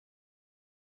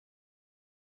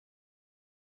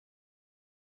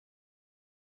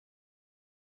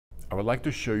I would like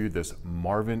to show you this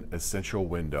Marvin Essential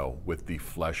Window with the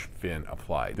flush fin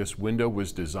applied. This window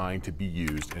was designed to be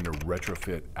used in a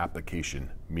retrofit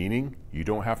application, meaning you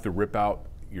don't have to rip out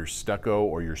your stucco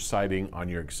or your siding on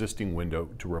your existing window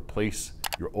to replace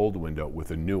your old window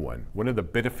with a new one. One of the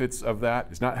benefits of that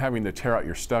is not having to tear out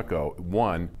your stucco,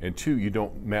 one, and two, you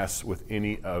don't mess with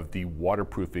any of the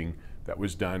waterproofing that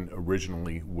was done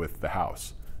originally with the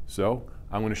house. So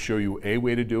I'm going to show you a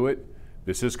way to do it.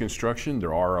 This is construction.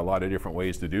 There are a lot of different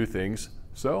ways to do things.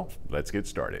 So let's get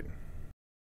started.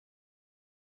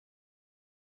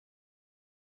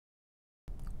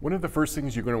 One of the first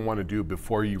things you're going to want to do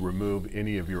before you remove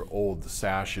any of your old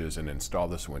sashes and install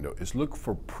this window is look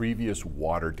for previous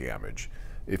water damage.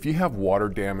 If you have water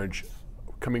damage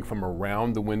coming from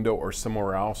around the window or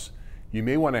somewhere else, you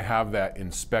may want to have that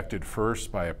inspected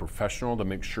first by a professional to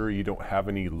make sure you don't have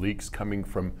any leaks coming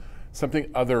from something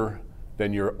other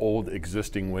than your old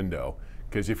existing window.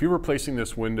 Because if you're replacing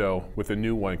this window with a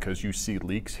new one because you see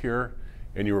leaks here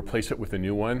and you replace it with a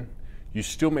new one, you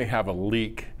still may have a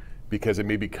leak because it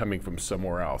may be coming from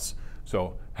somewhere else.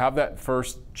 So have that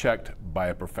first checked by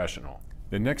a professional.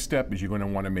 The next step is you're going to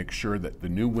want to make sure that the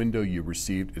new window you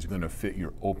received is going to fit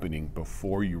your opening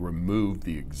before you remove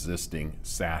the existing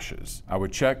sashes. I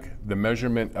would check the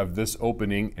measurement of this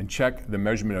opening and check the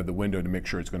measurement of the window to make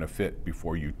sure it's going to fit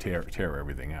before you tear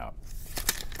everything out.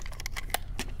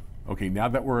 Okay, now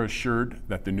that we're assured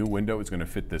that the new window is going to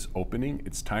fit this opening,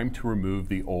 it's time to remove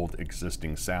the old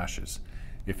existing sashes.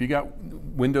 If you got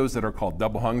windows that are called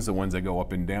double hungs, the ones that go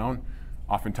up and down,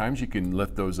 oftentimes you can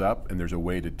lift those up and there's a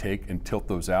way to take and tilt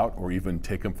those out or even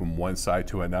take them from one side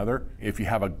to another. If you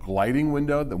have a gliding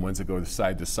window, the ones that go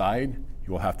side to side,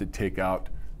 you will have to take out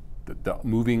the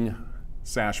moving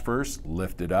sash first,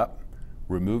 lift it up,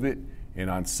 remove it, and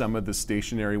on some of the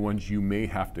stationary ones, you may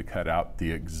have to cut out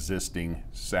the existing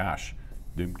sash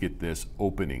to get this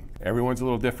opening. Everyone's a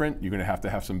little different. You're going to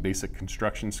have some basic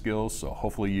construction skills, so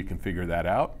hopefully you can figure that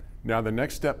out. Now the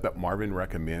next step that Marvin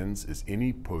recommends is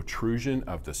any protrusion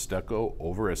of the stucco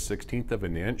over a 1/16 of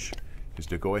an inch is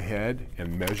to go ahead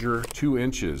and measure 2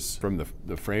 inches from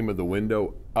the frame of the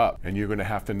window up, and you're going to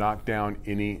have to knock down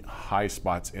any high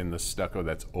spots in the stucco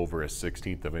that's over a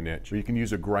 1/16 of an inch. Or you can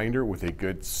use a grinder with a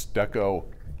good stucco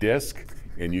disc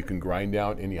and you can grind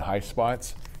down any high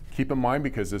spots. Keep in mind,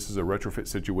 because this is a retrofit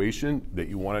situation, that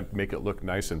you want to make it look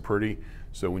nice and pretty,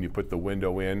 so when you put the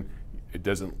window in,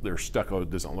 their stucco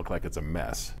doesn't look like it's a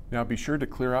mess. Now be sure to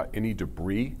clear out any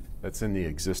debris that's in the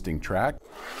existing track.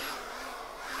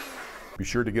 Be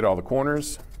sure to get all the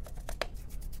corners.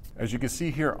 As you can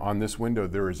see here on this window,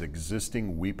 there is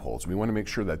existing weep holes. We want to make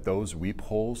sure that those weep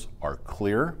holes are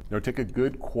clear. Now take a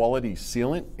good quality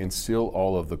sealant and seal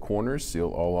all of the corners. Seal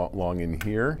all along in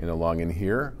here and along in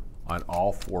here on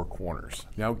all 4 corners.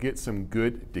 Now get some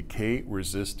good decay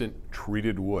resistant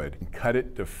treated wood and cut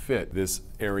it to fit this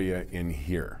area in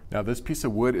here. Now this piece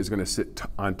of wood is going to sit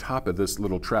on top of this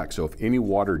little track, so if any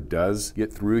water does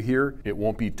get through here, it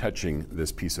won't be touching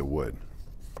this piece of wood.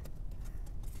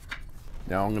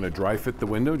 Now I'm going to dry fit the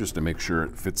window just to make sure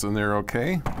it fits in there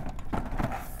okay.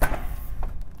 It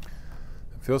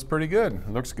feels pretty good. It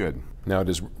looks good. Now it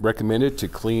is recommended to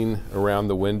clean around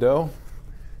the window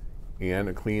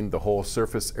and clean the whole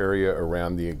surface area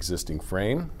around the existing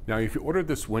frame. Now if you ordered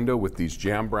this window with these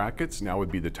jam brackets, now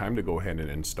would be the time to go ahead and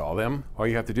install them. All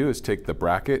you have to do is take the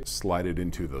bracket, slide it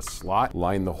into the slot,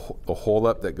 line the hole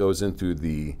up that goes into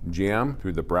the jam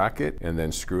through the bracket, and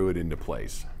then screw it into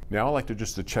place. Now I like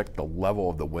to check the level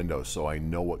of the window so I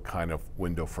know what kind of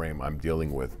window frame I'm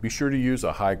dealing with. Be sure to use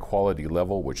a high quality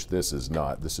level, which this is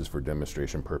not. This is for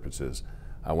demonstration purposes.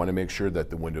 I want to make sure that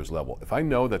the window's level. If I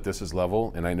know that this is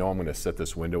level and I know I'm going to set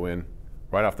this window in,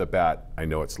 right off the bat, I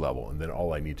know it's level, and then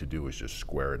all I need to do is just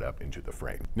square it up into the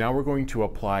frame. Now we're going to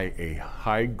apply a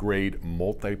high-grade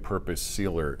multi-purpose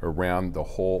sealer around the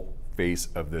whole face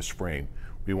of this frame.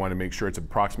 We want to make sure it's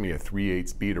approximately a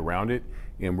 3/8 bead around it,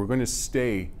 and we're going to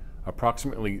stay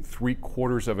approximately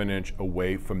 3/4 of an inch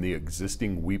away from the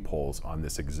existing weep holes on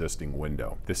this existing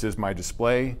window. This is my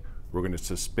display. We're going to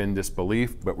suspend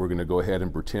disbelief, but we're going to go ahead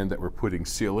and pretend that we're putting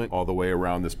sealant all the way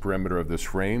around this perimeter of this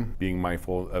frame, being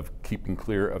mindful of keeping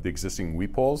clear of the existing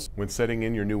weep holes. When setting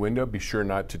in your new window, be sure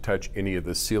not to touch any of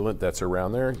the sealant that's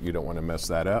around there. You don't want to mess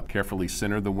that up. Carefully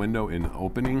center the window in the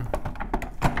opening.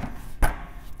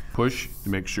 Push to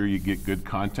make sure you get good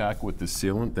contact with the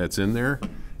sealant that's in there.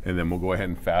 And then we'll go ahead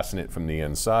and fasten it from the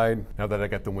inside. Now that I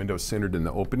got the window centered in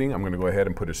the opening, I'm going to go ahead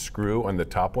and put a screw on the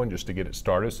top one just to get it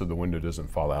started so the window doesn't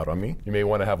fall out on me. You may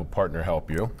want to have a partner help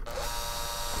you.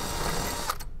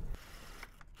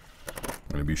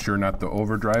 I'm going to be sure not to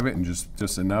overdrive it, and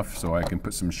just enough so I can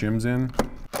put some shims in.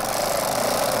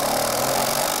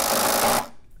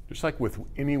 Just like with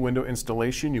any window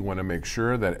installation, you want to make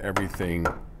sure that everything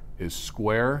is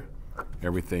square,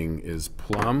 everything is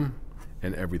plumb,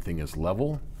 and everything is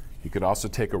level. You could also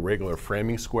take a regular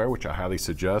framing square, which I highly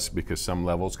suggest because some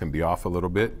levels can be off a little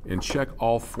bit, and check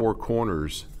all 4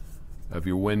 corners of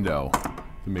your window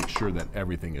to make sure that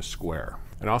everything is square.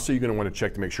 And also you're going to want to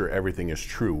check to make sure everything is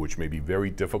true, which may be very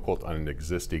difficult on an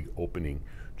existing opening.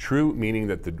 True meaning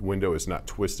that the window is not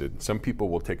twisted. Some people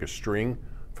will take a string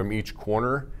from each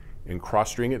corner and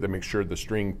cross-string it to make sure the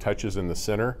string touches in the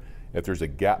center. If there's a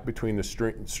gap between the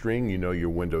string, you know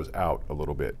your window's out a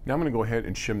little bit. Now I'm going to go ahead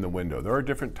and shim the window. There are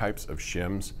different types of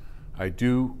shims. I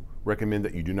do recommend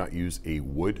that you do not use a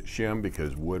wood shim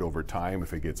because wood over time,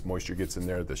 if it gets moisture gets in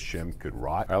there, the shim could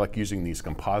rot. I like using these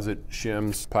composite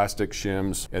shims, plastic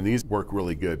shims, and these work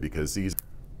really good because these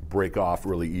break off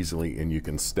really easily and you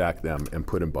can stack them and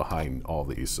put them behind all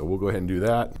these. So we'll go ahead and do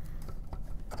that.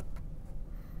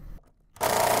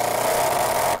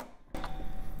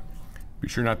 Be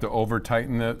sure not to over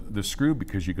tighten the screw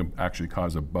because you can actually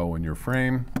cause a bow in your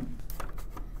frame.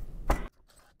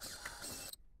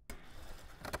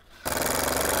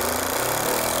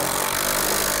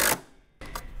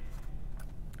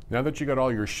 Now that you got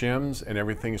all your shims and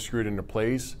everything screwed into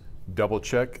place, double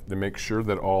check to make sure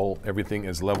that everything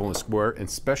is level and square,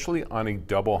 especially on a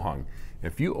double hung.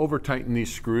 If you over tighten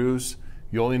these screws,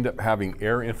 you'll end up having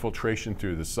air infiltration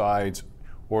through the sides,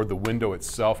 or the window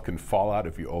itself can fall out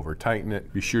if you over tighten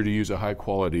it. Be sure to use a high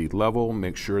quality level,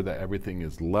 make sure that everything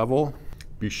is level.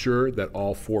 Be sure that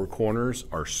all 4 corners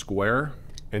are square,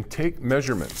 and take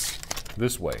measurements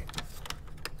this way.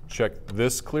 Check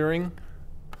this clearing,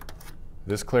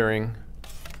 this clearing,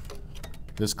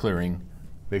 this clearing.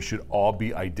 They should all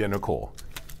be identical.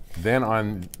 Then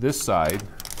on this side,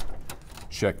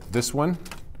 check this one,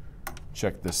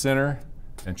 check the center,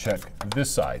 and check this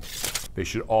side. They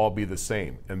should all be the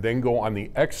same. And then go on the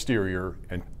exterior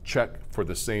and check for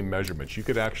the same measurements. You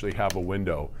could actually have a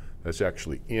window that's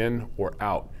actually in or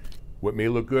out. What may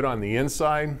look good on the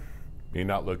inside may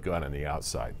not look good on the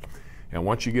outside. And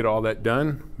once you get all that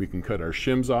done, we can cut our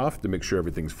shims off to make sure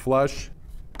everything's flush.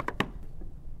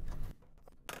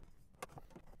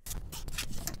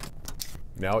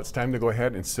 Now it's time to go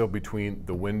ahead and seal between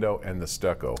the window and the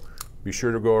stucco. Be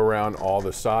sure to go around all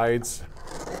the sides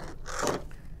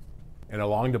and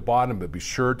along the bottom, but be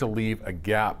sure to leave a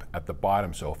gap at the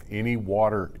bottom so if any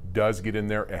water does get in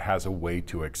there, it has a way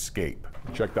to escape.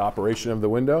 Check the operation of the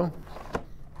window.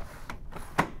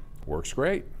 Works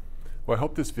great. Well, I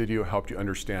hope this video helped you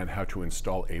understand how to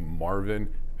install a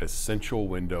Marvin Essential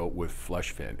Window with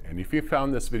flush fin. And if you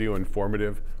found this video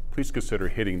informative, please consider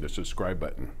hitting the subscribe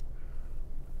button.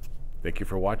 Thank you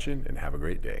for watching and have a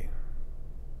great day.